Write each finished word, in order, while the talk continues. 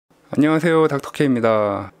안녕하세요,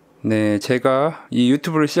 닥터케이입니다. 네, 제가 이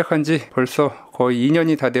유튜브를 시작한 지 벌써 거의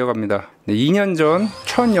 2년이 다 되어 갑니다. 2년 전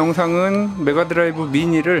첫 영상은 메가드라이브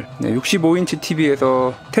미니를 65인치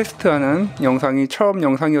TV에서 테스트하는 영상이 처음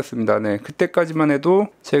영상이었습니다. 네, 그때까지만 해도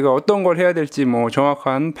제가 어떤 걸 해야 될지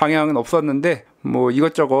정확한 방향은 없었는데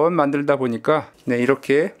이것저것 만들다 보니까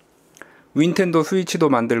이렇게 닌텐도 스위치도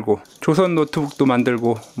만들고 조선 노트북도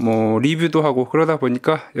만들고 리뷰도 하고 그러다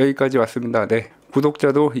보니까 여기까지 왔습니다. 네,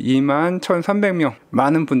 구독자도 21,300명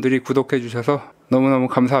많은 분들이 구독해 주셔서 너무너무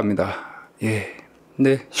감사합니다. 예.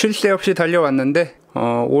 네, 쉴 새 없이 달려왔는데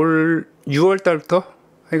올 6월 달부터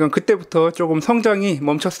그러니까 그때부터 조금 성장이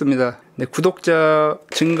멈췄습니다. 네, 구독자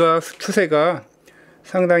증가 추세가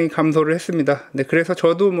상당히 감소를 했습니다. 네, 그래서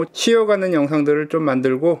저도 쉬어가는 영상들을 좀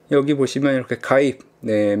만들고 여기 보시면 이렇게 가입,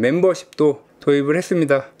 멤버십도 도입을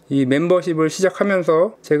했습니다. 이 멤버십을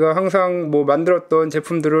시작하면서 제가 항상 만들었던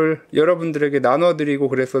제품들을 여러분들에게 나눠드리고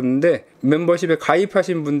그랬었는데 멤버십에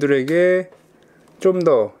가입하신 분들에게 좀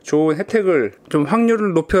더 좋은 혜택을 좀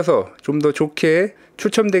확률을 높여서 좀 더 좋게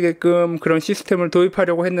추첨되게끔 그런 시스템을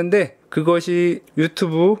도입하려고 했는데 그것이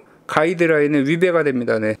유튜브 가이드라인에 위배가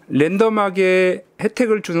됩니다. 네. 랜덤하게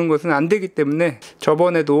혜택을 주는 것은 안 되기 때문에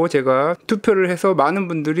저번에도 제가 투표를 해서 많은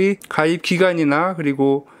분들이 가입 기간이나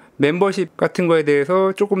그리고 멤버십 같은 거에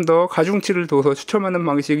대해서 조금 더 가중치를 둬서 추첨하는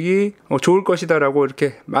방식이 좋을 것이다 라고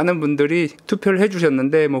이렇게 많은 분들이 투표를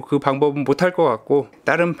해주셨는데 그 방법은 못할 것 같고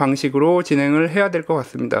다른 방식으로 진행을 해야 될 것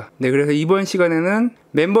같습니다. 네, 그래서 이번 시간에는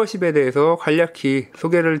멤버십에 대해서 간략히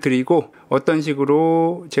소개를 드리고 어떤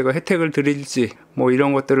식으로 제가 혜택을 드릴지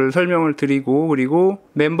이런 것들을 설명을 드리고 그리고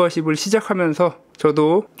멤버십을 시작하면서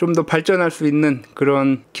저도 좀 더 발전할 수 있는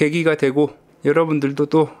그런 계기가 되고 여러분들도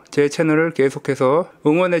또 제 채널을 계속해서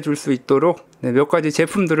응원해 줄 수 있도록 몇 가지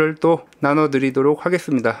제품들을 또 나눠 드리도록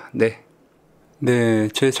하겠습니다. 네,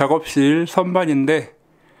 제 작업실 선반인데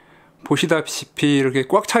보시다시피 이렇게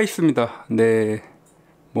꽉 차 있습니다. 네,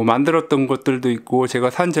 만들었던 것들도 있고 제가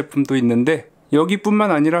산 제품도 있는데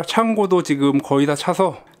여기뿐만 아니라 창고도 지금 거의 다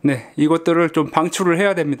차서 이것들을 좀 방출을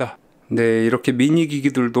해야 됩니다. 네, 이렇게 미니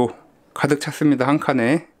기기들도 가득 찼습니다. 한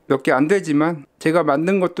칸에 몇 개 안 되지만 제가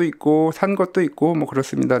만든 것도 있고 산 것도 있고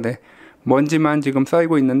그렇습니다. 네, 먼지만 지금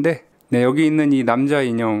쌓이고 있는데 여기 있는 이 남자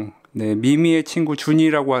인형 미미의 친구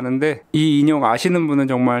준이라고 하는데 이 인형 아시는 분은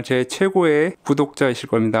정말 제 최고의 구독자이실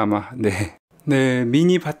겁니다 아마. 네,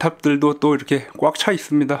 미니 바탑들도 또 이렇게 꽉 차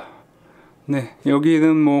있습니다. 네,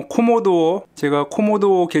 여기는 코모도어 제가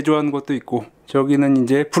코모도어 개조한 것도 있고 저기는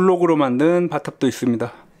이제 블록으로 만든 바탑도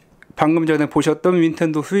있습니다. 방금 전에 보셨던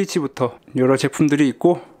닌텐도 스위치부터 여러 제품들이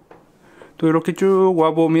있고 또 이렇게 쭉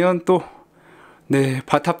와보면 또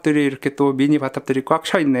바탑들이 이렇게 또 미니 바탑들이 꽉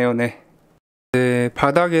차 있네요. 네,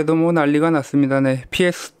 바닥에도 난리가 났습니다. 네,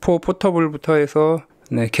 PS4 포터블부터 해서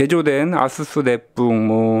개조된 아수스 넷북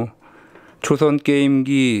조선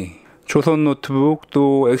게임기 조선 노트북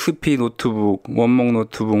또 XP 노트북 원목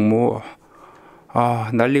노트북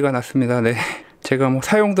난리가 났습니다. 네, 제가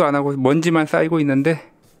사용도 안 하고 먼지만 쌓이고 있는데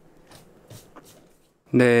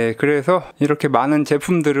그래서 이렇게 많은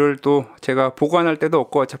제품들을 또 제가 보관할 데도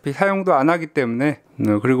없고 어차피 사용도 안 하기 때문에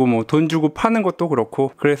그리고 돈 주고 파는 것도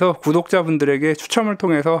그렇고 그래서 구독자분들에게 추첨을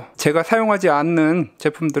통해서 제가 사용하지 않는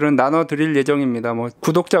제품들은 나눠 드릴 예정입니다.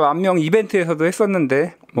 구독자 10,000명 이벤트에서도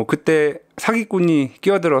했었는데 그때 사기꾼이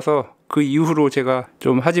끼어들어서 그 이후로 제가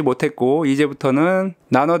좀 하지 못했고 이제부터는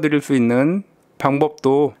나눠 드릴 수 있는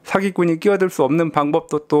방법도 사기꾼이 끼어들 수 없는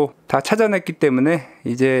방법도 또 다 찾아냈기 때문에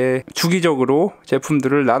이제 주기적으로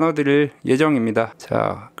제품들을 나눠드릴 예정입니다.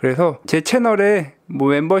 자, 그래서 제 채널에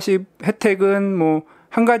멤버십 혜택은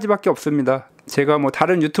한 가지밖에 없습니다. 제가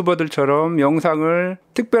다른 유튜버들처럼 영상을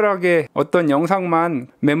특별하게 어떤 영상만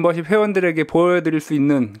멤버십 회원들에게 보여드릴 수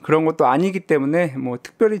있는 그런 것도 아니기 때문에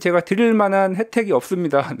특별히 제가 드릴 만한 혜택이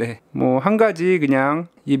없습니다. 네, 한 가지 그냥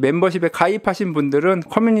이 멤버십에 가입하신 분들은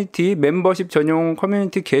커뮤니티 멤버십 전용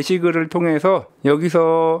커뮤니티 게시글을 통해서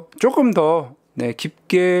여기서 조금 더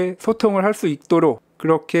깊게 소통을 할 수 있도록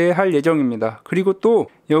그렇게 할 예정입니다. 그리고 또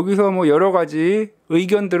여기서 여러 가지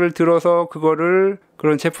의견들을 들어서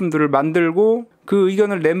그런 제품들을 만들고 그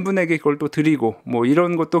의견을 낸 분에게 그걸 또 드리고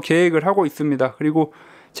이런 것도 계획을 하고 있습니다. 그리고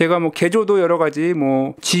제가 개조도 여러 가지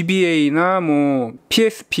GBA나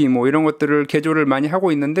PSP 이런 것들을 개조를 많이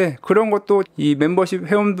하고 있는데 그런 것도 이 멤버십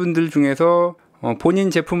회원분들 중에서 본인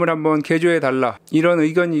제품을 한번 개조해 달라 이런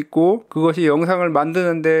의견이 있고 그것이 영상을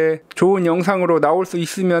만드는데 좋은 영상으로 나올 수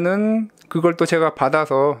있으면은 그걸 또 제가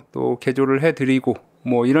받아서 또 개조를 해 드리고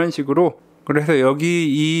이런 식으로 그래서 여기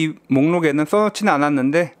이 목록에는 써놓지는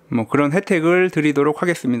않았는데 그런 혜택을 드리도록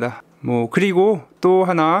하겠습니다. 그리고 또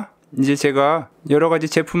하나 이제 제가 여러가지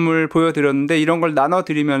제품을 보여드렸는데 이런 걸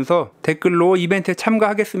나눠드리면서 댓글로 이벤트에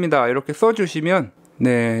참가하겠습니다 이렇게 써주시면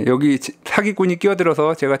네, 여기 사기꾼이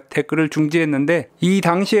끼어들어서 제가 댓글을 중지했는데 이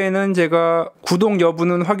당시에는 제가 구독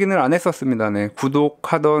여부는 확인을 안 했었습니다. 네,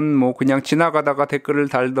 구독하던 뭐 그냥 지나가다가 댓글을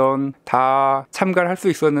달던 다 참가를 할 수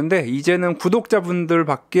있었는데 이제는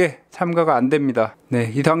구독자분들밖에 참가가 안 됩니다. 네,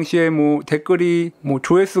 이 당시에 뭐 댓글이 뭐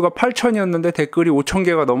조회수가 8,000이었는데 댓글이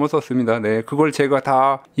 5,000개가 넘었었습니다. 네, 그걸 제가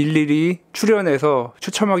다 일일이 추려내서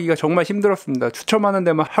추첨하기가 정말 힘들었습니다. 추첨하는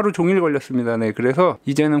데만 하루 종일 걸렸습니다. 네, 그래서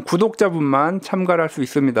이제는 구독자분만 참가를 할 수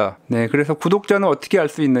있습니다. 네, 그래서 구독자는 어떻게 알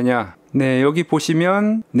수 있느냐? 네, 여기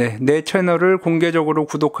보시면 네, 내 채널을 공개적으로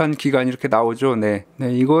구독한 기간 이렇게 나오죠. 네,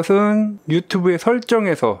 이것은 유튜브의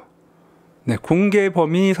설정에서 네, 공개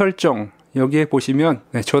범위 설정 여기에 보시면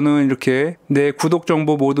네, 저는 이렇게 내 구독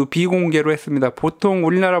정보 모두 비공개로 했습니다. 보통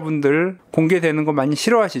우리나라 분들 공개되는 거 많이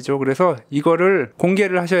싫어하시죠. 그래서 이거를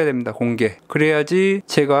공개를 하셔야 됩니다. 공개. 그래야지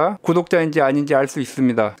제가 구독자인지 아닌지 알 수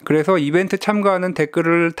있습니다. 그래서 이벤트 참가하는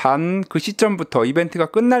댓글을 단 그 시점부터 이벤트가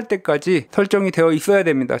끝날 때까지 설정이 되어 있어야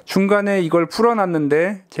됩니다. 중간에 이걸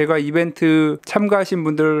풀어놨는데 제가 이벤트 참가하신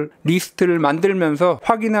분들 리스트를 만들면서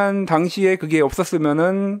확인한 당시에 그게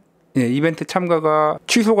없었으면은 예, 이벤트 참가가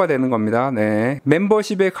취소가 되는 겁니다. 네.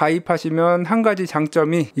 멤버십에 가입하시면 한 가지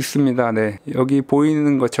장점이 있습니다. 네. 여기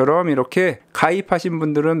보이는 것처럼 이렇게 가입하신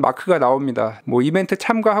분들은 마크가 나옵니다. 뭐 이벤트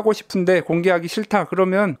참가하고 싶은데 공개하기 싫다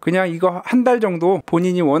그러면 그냥 이거 한 달 정도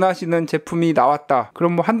본인이 원하시는 제품이 나왔다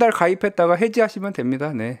그럼 뭐 한 달 가입했다가 해지하시면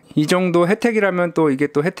됩니다. 네. 이 정도 혜택이라면 또 이게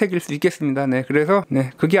또 혜택일 수 있겠습니다. 네. 그래서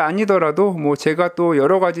네, 그게 아니더라도 뭐 제가 또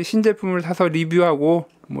여러 가지 신제품을 사서 리뷰하고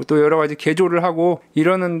뭐 또 여러 가지 개조를 하고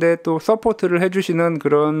이러는데 또 서포트를 해주시는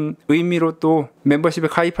그런 의미로 또 멤버십에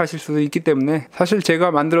가입하실 수도 있기 때문에 사실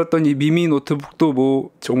제가 만들었던 이 미미 노트북도 뭐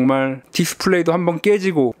정말 디스플레이도 한번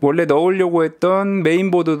깨지고 원래 넣으려고 했던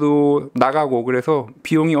메인보드도 나가고 그래서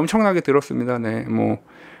비용이 엄청나게 들었습니다. 네, 뭐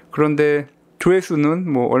그런데 조회수는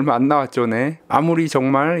뭐 얼마 안 나왔죠. 네. 아무리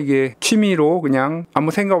정말 이게 취미로 그냥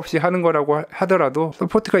아무 생각 없이 하는 거라고 하더라도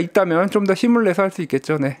서포트가 있다면 좀 더 힘을 내서 할 수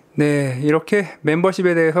있겠죠. 네. 네, 이렇게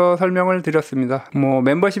멤버십에 대해서 설명을 드렸습니다. 뭐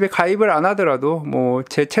멤버십에 가입을 안 하더라도 뭐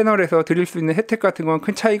제 채널에서 드릴 수 있는 혜택 같은 건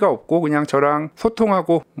큰 차이가 없고 그냥 저랑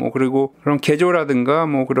소통하고 뭐 그리고 그런 개조라든가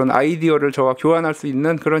뭐 그런 아이디어를 저와 교환할 수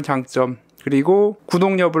있는 그런 장점 그리고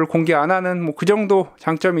구독 여부를 공개 안 하는 뭐 그 정도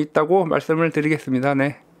장점이 있다고 말씀을 드리겠습니다.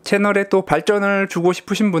 네. 채널에 또 발전을 주고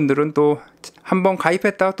싶으신 분들은 또 한번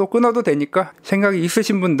가입했다 또 끊어도 되니까 생각이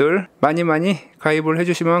있으신 분들 많이 가입을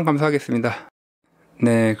해주시면 감사하겠습니다.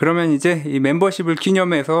 네, 그러면 이제 이 멤버십을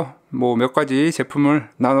기념해서 뭐 몇 가지 제품을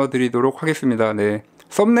나눠드리도록 하겠습니다. 네.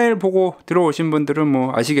 썸네일 보고 들어오신 분들은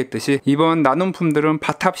뭐 아시겠듯이 이번 나눔품들은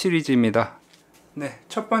바탑 시리즈입니다. 네,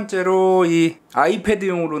 첫 번째로 이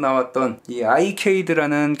아이패드용으로 나왔던 이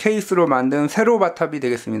아이케이드라는 케이스로 만든 세로 바탑이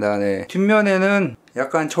되겠습니다. 네, 뒷면에는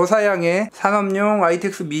약간 저사양의 산업용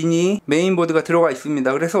ITX 미니 메인보드가 들어가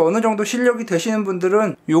있습니다. 그래서 어느 정도 실력이 되시는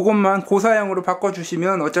분들은 요것만 고사양으로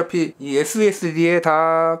바꿔주시면 어차피 이 SSD에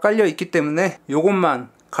다 깔려 있기 때문에 요것만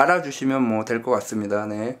갈아주시면 뭐 될 것 같습니다.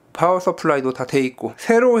 네. 파워 서플라이도 다 돼 있고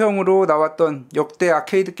세로형으로 나왔던 역대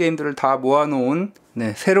아케이드 게임들을 다 모아놓은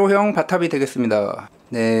네, 세로형 바탑이 되겠습니다.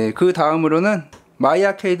 네, 그 다음으로는 마이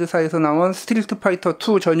아케이드사에서 나온 스트리트 파이터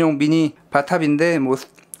 2 전용 미니 바탑인데 뭐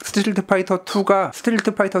스트리트 파이터 2가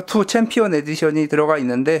스트리트 파이터 2 챔피언 에디션이 들어가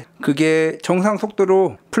있는데 그게 정상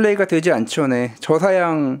속도로 플레이가 되지 않죠. 네.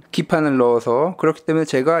 저사양 기판을 넣어서 그렇기 때문에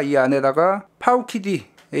제가 이 안에다가 파워키디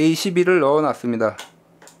A12를 넣어놨습니다.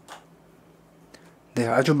 네,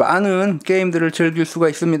 아주 많은 게임들을 즐길 수가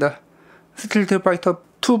있습니다. 스트리트 파이터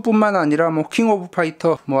 2뿐만 아니라 뭐 킹 오브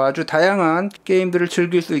파이터 뭐 아주 다양한 게임들을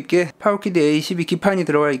즐길 수 있게 파워키드 A12 기판이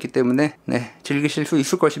들어가 있기 때문에 네, 즐기실 수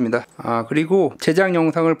있을 것입니다. 아, 그리고 제작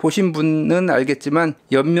영상을 보신 분은 알겠지만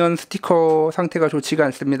옆면 스티커 상태가 좋지가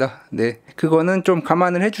않습니다. 네, 그거는 좀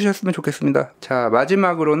감안을 해주셨으면 좋겠습니다. 자,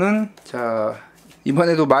 마지막으로는 자,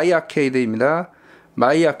 이번에도 마이 아케이드입니다.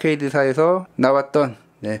 마이 아케이드사에서 나왔던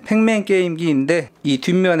네, 팩맨 게임기인데 이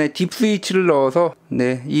뒷면에 딥 스위치를 넣어서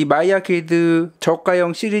네, 이 마이 아케이드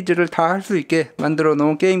저가형 시리즈를 다 할 수 있게 만들어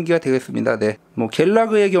놓은 게임기가 되겠습니다. 네, 뭐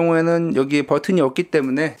갤라그의 경우에는 여기에 버튼이 없기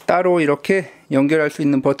때문에 따로 이렇게 연결할 수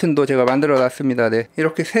있는 버튼도 제가 만들어 놨습니다. 네,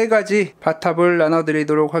 이렇게 세 가지 바탑을 나눠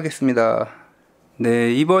드리도록 하겠습니다.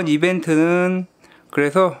 네, 이번 이벤트는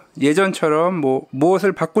그래서 예전처럼 뭐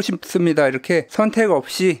무엇을 받고 싶습니다 이렇게 선택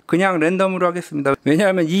없이 그냥 랜덤으로 하겠습니다.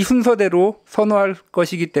 왜냐하면 이 순서대로 선호할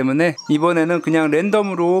것이기 때문에 이번에는 그냥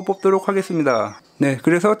랜덤으로 뽑도록 하겠습니다. 네,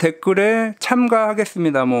 그래서 댓글에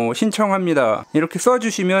참가하겠습니다, 뭐 신청합니다 이렇게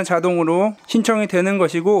써주시면 자동으로 신청이 되는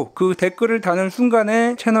것이고, 그 댓글을 다는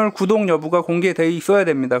순간에 채널 구독 여부가 공개되어 있어야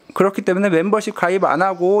됩니다. 그렇기 때문에 멤버십 가입 안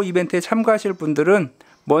하고 이벤트에 참가하실 분들은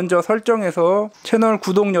먼저 설정해서 채널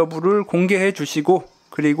구독 여부를 공개해 주시고,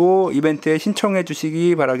 그리고 이벤트에 신청해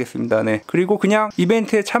주시기 바라겠습니다. 네. 그리고 그냥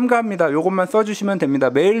이벤트에 참가합니다 요것만 써주시면 됩니다.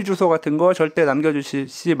 메일 주소 같은 거 절대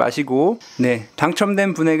남겨주시지 마시고, 네,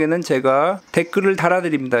 당첨된 분에게는 제가 댓글을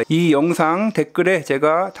달아드립니다. 이 영상 댓글에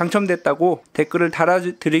제가 당첨됐다고 댓글을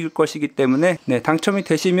달아드릴 것이기 때문에, 네, 당첨이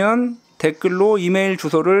되시면 댓글로 이메일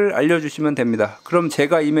주소를 알려주시면 됩니다. 그럼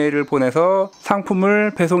제가 이메일을 보내서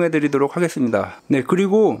상품을 배송해 드리도록 하겠습니다. 네,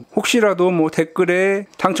 그리고 혹시라도 뭐 댓글에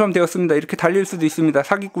당첨되었습니다 이렇게 달릴 수도 있습니다.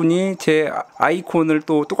 사기꾼이 제 아이콘을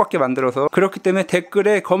또 똑같게 만들어서. 그렇기 때문에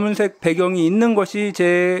댓글에 검은색 배경이 있는 것이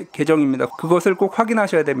제 계정입니다. 그것을 꼭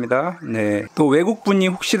확인하셔야 됩니다. 네, 또 외국분이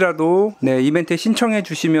혹시라도 이벤트에 신청해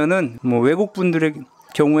주시면은 뭐 외국분들의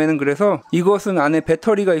경우에는 그래서 이것은 안에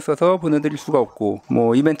배터리가 있어서 보내드릴 수가 없고,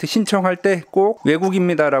 뭐 이벤트 신청할 때 꼭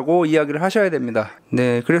외국입니다 라고 이야기를 하셔야 됩니다.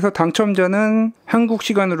 네, 그래서 당첨자는 한국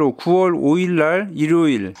시간으로 9월 5일날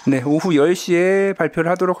일요일 오후 10시에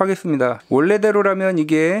발표를 하도록 하겠습니다. 원래대로라면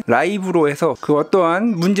이게 라이브로 해서 그 어떠한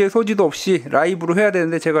문제 소지도 없이 라이브로 해야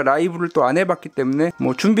되는데, 제가 라이브를 또 안 해봤기 때문에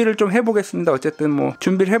뭐 준비를 좀 해보겠습니다. 어쨌든 뭐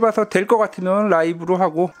준비를 해봐서 될 것 같으면 라이브로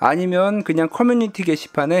하고, 아니면 그냥 커뮤니티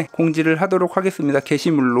게시판에 공지를 하도록 하겠습니다.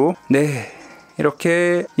 게시물로. 네,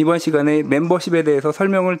 이렇게 이번 시간에 멤버십에 대해서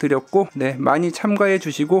설명을 드렸고, 네, 많이 참가해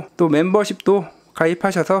주시고 또 멤버십도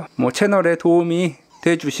가입하셔서 뭐 채널에 도움이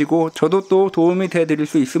돼 주시고 저도 또 도움이 돼 드릴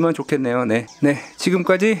수 있으면 좋겠네요. 네,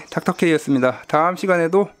 지금까지 닥터케이였습니다. 다음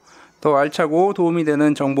시간에도 더 알차고 도움이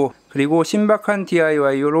되는 정보, 그리고 신박한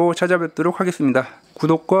DIY로 찾아뵙도록 하겠습니다.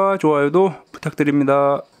 구독과 좋아요도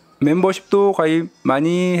부탁드립니다. 멤버십도 가입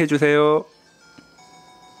많이 해주세요.